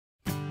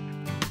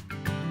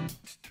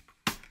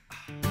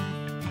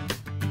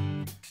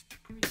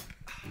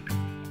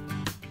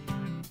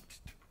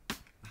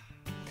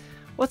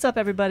What's up,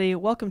 everybody?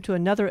 Welcome to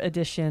another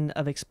edition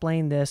of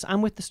Explain This.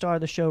 I'm with the star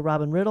of the show,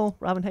 Robin Riddle.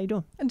 Robin, how you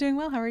doing? I'm doing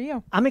well. How are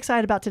you? I'm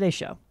excited about today's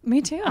show.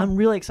 Me too. I'm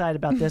really excited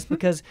about this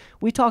because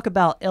we talk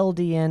about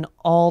LDN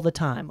all the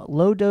time,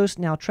 low dose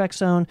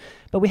naltrexone,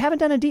 but we haven't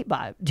done a deep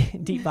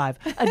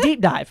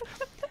dive.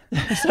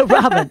 So,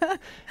 Robin,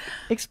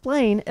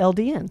 explain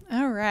LDN.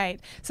 All right.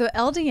 So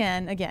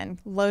LDN, again,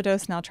 low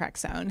dose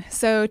naltrexone.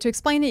 So to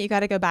explain it, you got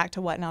to go back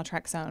to what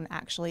naltrexone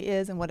actually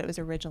is and what it was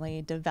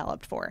originally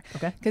developed for.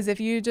 Okay. Because if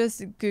you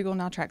just Google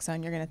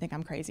naltrexone, you're going to think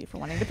I'm crazy for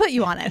wanting to put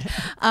you on it.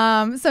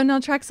 So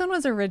naltrexone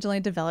was originally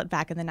developed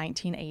back in the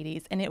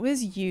 1980s, and it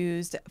was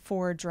used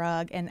for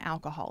drug and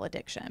alcohol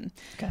addiction.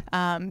 Okay.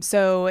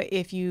 So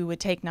if you would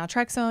take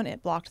naltrexone,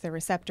 it blocked the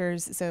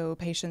receptors, so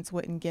patients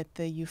wouldn't get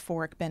the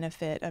euphoric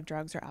benefit of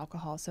drugs or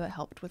alcohol, so it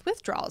helped with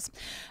withdrawals.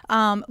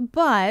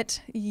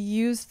 But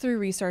used through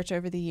research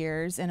over the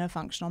years in a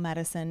functional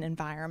medicine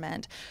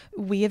environment,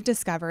 we have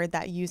discovered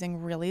that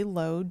using really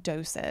low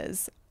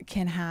doses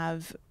can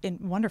have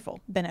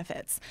wonderful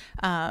benefits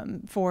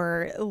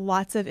for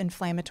lots of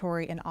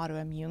inflammatory and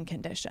autoimmune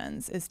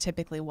conditions is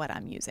typically what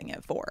I'm using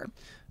it for.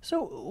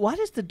 So why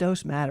does the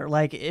dose matter?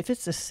 Like, if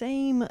it's the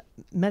same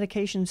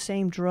medication,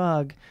 same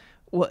drug,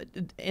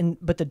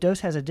 but the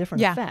dose has a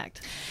different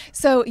effect.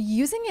 So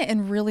using it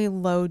in really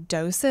low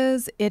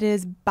doses, it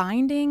is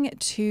binding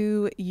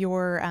to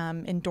your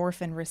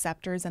endorphin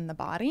receptors in the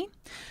body.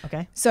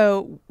 Okay.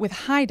 So with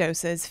high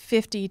doses,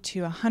 50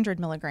 to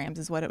 100 milligrams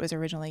is what it was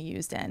originally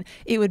used in.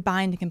 It would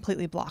bind and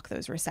completely block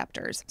those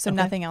receptors, so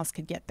nothing else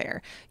could get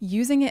there.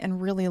 Using it in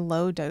really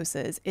low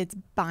doses, it's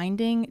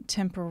binding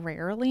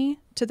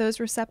temporarily to those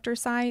receptor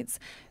sites,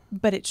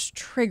 but it's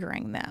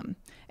triggering them.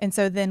 And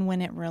so then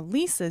when it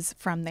releases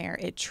from there,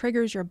 it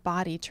triggers your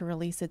body to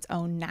release its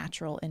own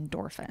natural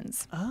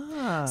endorphins.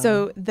 Ah.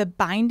 So the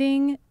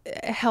binding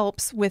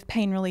helps with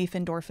pain relief.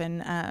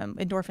 Endorphin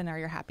are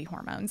your happy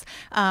hormones.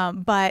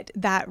 But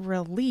that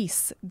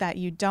release that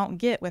you don't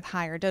get with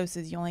higher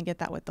doses, you only get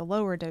that with the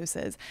lower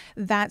doses,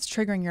 that's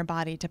triggering your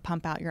body to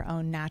pump out your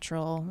own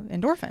natural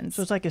endorphins.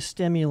 So it's like a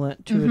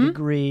stimulant to a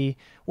degree.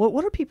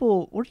 What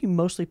are you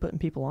mostly putting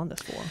people on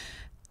this for?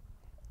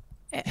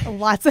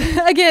 Lots of,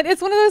 again,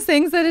 it's one of those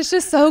things that is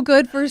just so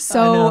good for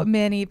so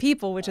many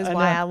people, which is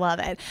why I love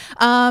it.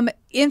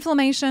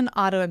 Inflammation,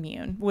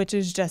 autoimmune, which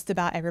is just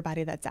about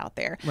everybody that's out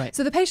there. Right.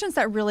 So the patients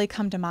that really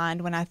come to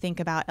mind when I think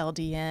about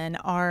LDN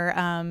are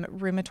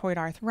rheumatoid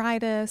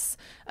arthritis,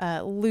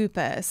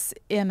 lupus,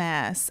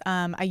 MS.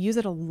 I use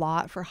it a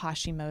lot for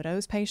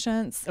Hashimoto's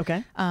patients.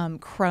 Okay.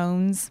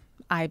 Crohn's,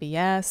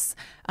 IBS.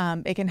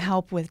 It can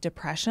help with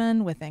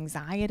depression, with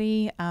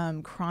anxiety,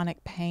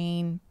 chronic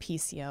pain,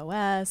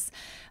 PCOS.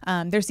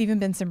 There's even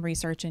been some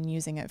research in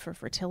using it for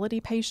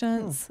fertility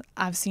patients.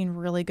 I've seen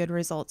really good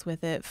results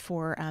with it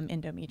for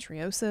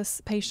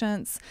endometriosis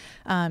patients,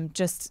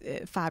 just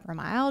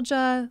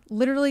fibromyalgia,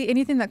 literally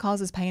anything that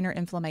causes pain or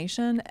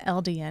inflammation,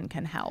 LDN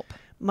can help.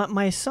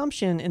 My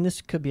assumption, and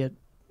this could be a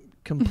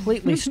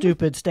completely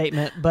stupid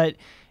statement, but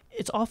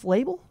it's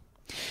off-label?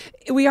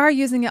 We are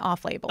using it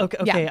off-label.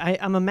 Okay. Yeah.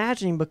 I'm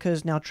imagining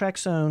because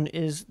naltrexone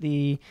is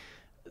the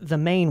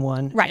main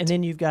one, right? And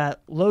then you've got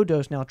low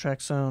dose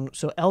naltrexone,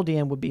 so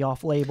LDN would be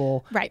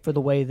off-label, right, for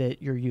the way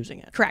that you're using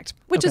it. Correct,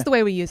 which is the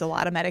way we use a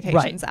lot of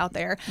medications out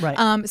there.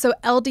 Right. So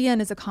LDN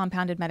is a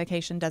compounded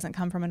medication, doesn't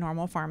come from a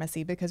normal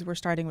pharmacy because we're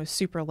starting with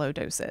super low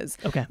doses.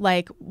 Okay.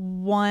 Like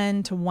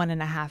 1 to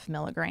 1.5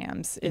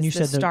 milligrams is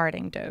the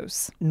starting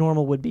dose.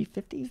 Normal would be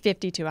 50?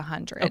 50 to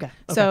 100. Okay.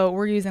 So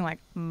we're using like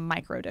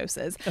micro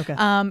doses. Okay.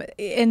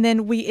 And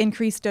then we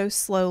increase dose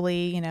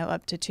slowly,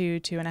 up to 2,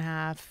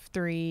 2.5,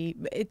 3.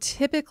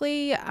 Typically,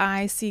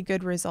 I see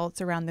good results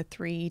around the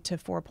 3 to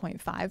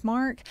 4.5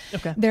 mark.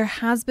 Okay. There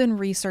has been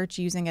research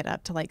using it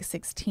up to like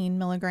 16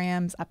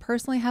 milligrams. I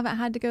personally haven't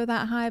had to go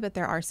that high, but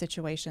there are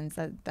situations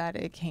that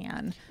it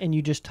can. And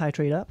you just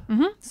titrate up?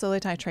 Mm-hmm. Slowly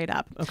titrate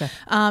up. Okay.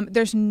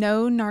 There's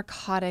no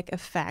narcotic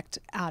effect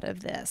out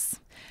of this.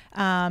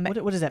 What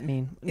does that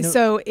mean?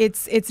 So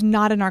it's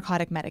not a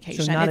narcotic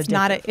medication. So it's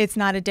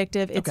not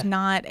addictive. Okay. It's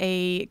not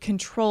a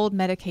controlled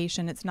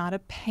medication. It's not a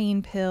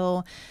pain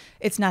pill.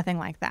 It's nothing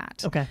like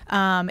that. Okay.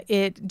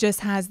 It just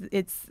has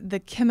the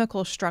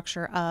chemical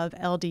structure of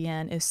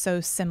LDN is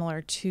so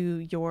similar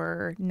to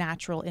your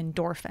natural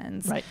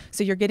endorphins. Right.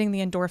 So you're getting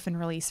the endorphin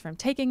release from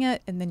taking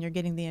it, and then you're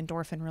getting the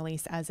endorphin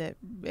release as it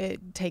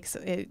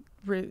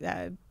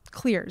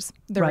clears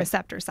the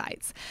receptor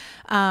sites.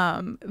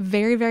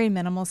 Very, very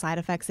minimal side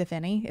effects, if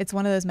any. It's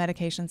one of those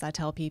medications I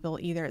tell people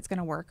either it's going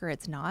to work or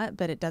it's not,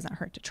 but it doesn't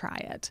hurt to try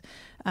it.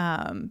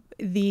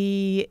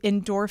 The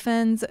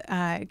endorphins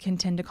can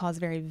tend to cause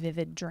very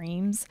vivid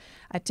dreams.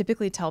 I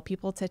typically tell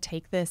people to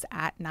take this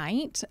at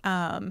night.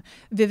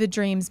 Vivid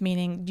dreams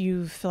meaning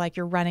you feel like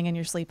you're running in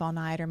your sleep all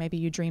night, or maybe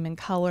you dream in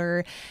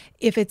color.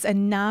 If it's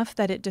enough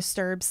that it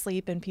disturbs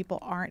sleep and people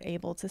aren't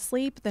able to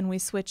sleep, then we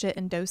switch it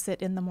and dose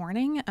it in the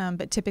morning.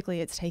 But typically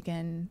it's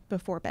taken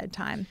before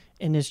bedtime.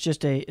 And it's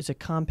just it's a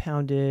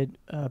compounded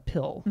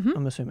pill,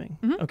 I'm assuming.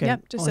 Okay.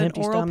 Yep, just an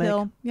oral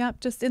pill.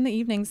 Yep, just in the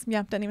evenings.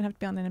 Yep, doesn't even have to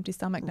be on an empty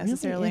stomach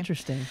necessarily. Really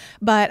interesting.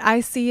 But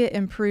I see it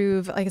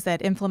improve, like I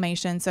said,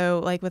 inflammation.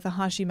 So like with a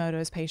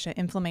Hashimoto's patient,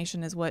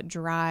 inflammation is what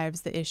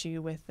drives the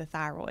issue with the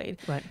thyroid.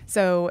 Right.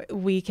 So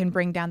we can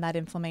bring down that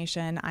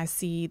inflammation. I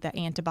see the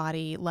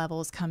antibody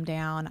levels come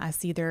down. I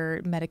see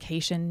their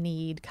medication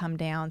need come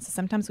down. So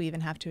sometimes we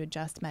even have to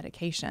adjust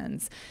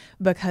medications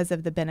because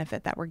of the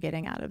benefit that we're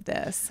getting out of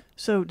this.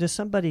 So does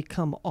somebody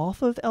come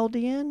off of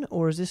LDN,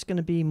 or is this going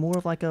to be more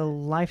of like a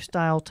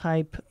lifestyle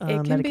type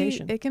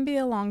medication? It can be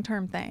a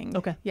long-term thing.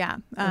 Okay. Yeah.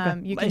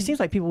 It seems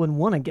like people wouldn't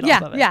want to get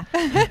off of it.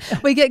 Yeah.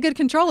 We get good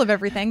control of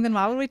everything, then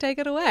why would we take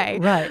it away?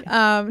 Right.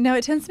 No,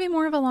 it tends to be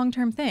more of a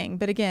long-term thing.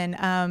 But again,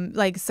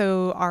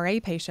 so RA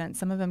patients,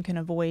 some of them can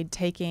avoid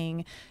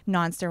taking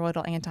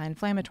non-steroidal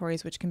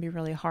anti-inflammatories, which can be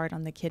really hard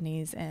on the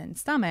kidneys and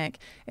stomach,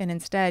 and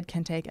instead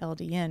can take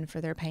LDN for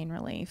their pain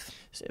relief.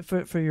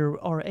 For your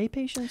RA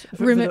patients?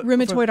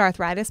 Rheumatoid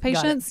arthritis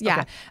patients,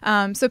 yeah.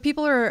 Okay. So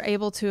people are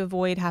able to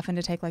avoid having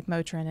to take like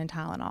Motrin and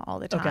Tylenol all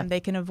the time. Okay. They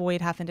can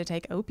avoid having to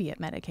take opiate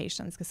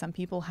medications because some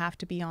people have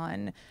to be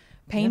on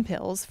pain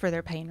pills for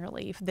their pain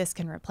relief. This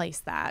can replace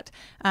that.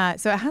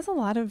 So it has a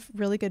lot of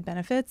really good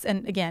benefits.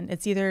 And again,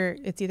 it's either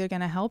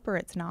going to help or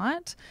it's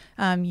not.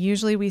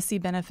 Usually we see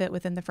benefit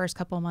within the first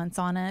couple of months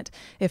on it.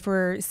 If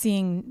we're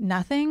seeing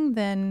nothing,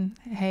 then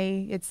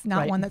hey, it's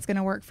not one that's going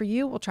to work for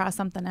you. We'll try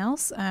something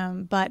else.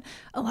 But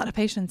a lot of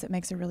patients, it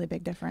makes a really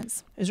big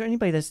difference. Is there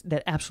anybody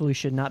that absolutely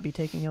should not be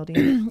taking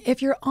LDN?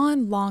 If you're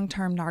on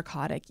long-term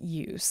narcotic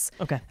use,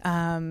 okay,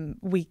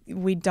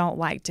 we don't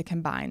like to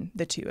combine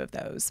the two of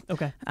those.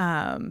 Okay.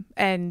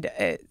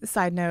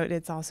 Side note,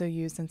 it's also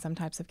used in some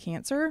types of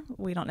cancer.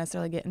 We don't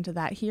necessarily get into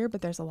that here,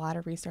 but there's a lot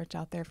of research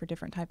out there for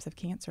different types of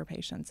cancer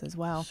patients as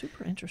well.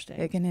 Super interesting.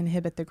 It can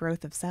inhibit the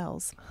growth of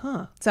cells.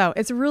 Huh. So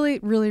it's a really,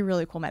 really,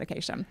 really cool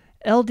medication.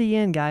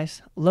 LDN,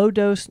 guys. Low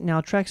dose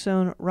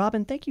naltrexone.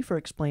 Robin, thank you for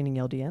explaining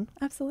LDN.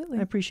 Absolutely.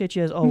 I appreciate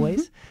you as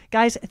always.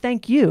 Guys,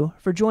 thank you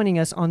for joining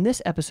us on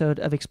this episode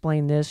of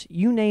Explain This.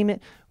 You name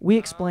it, we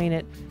explain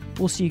it.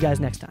 We'll see you guys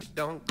next time.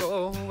 Don't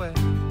go away.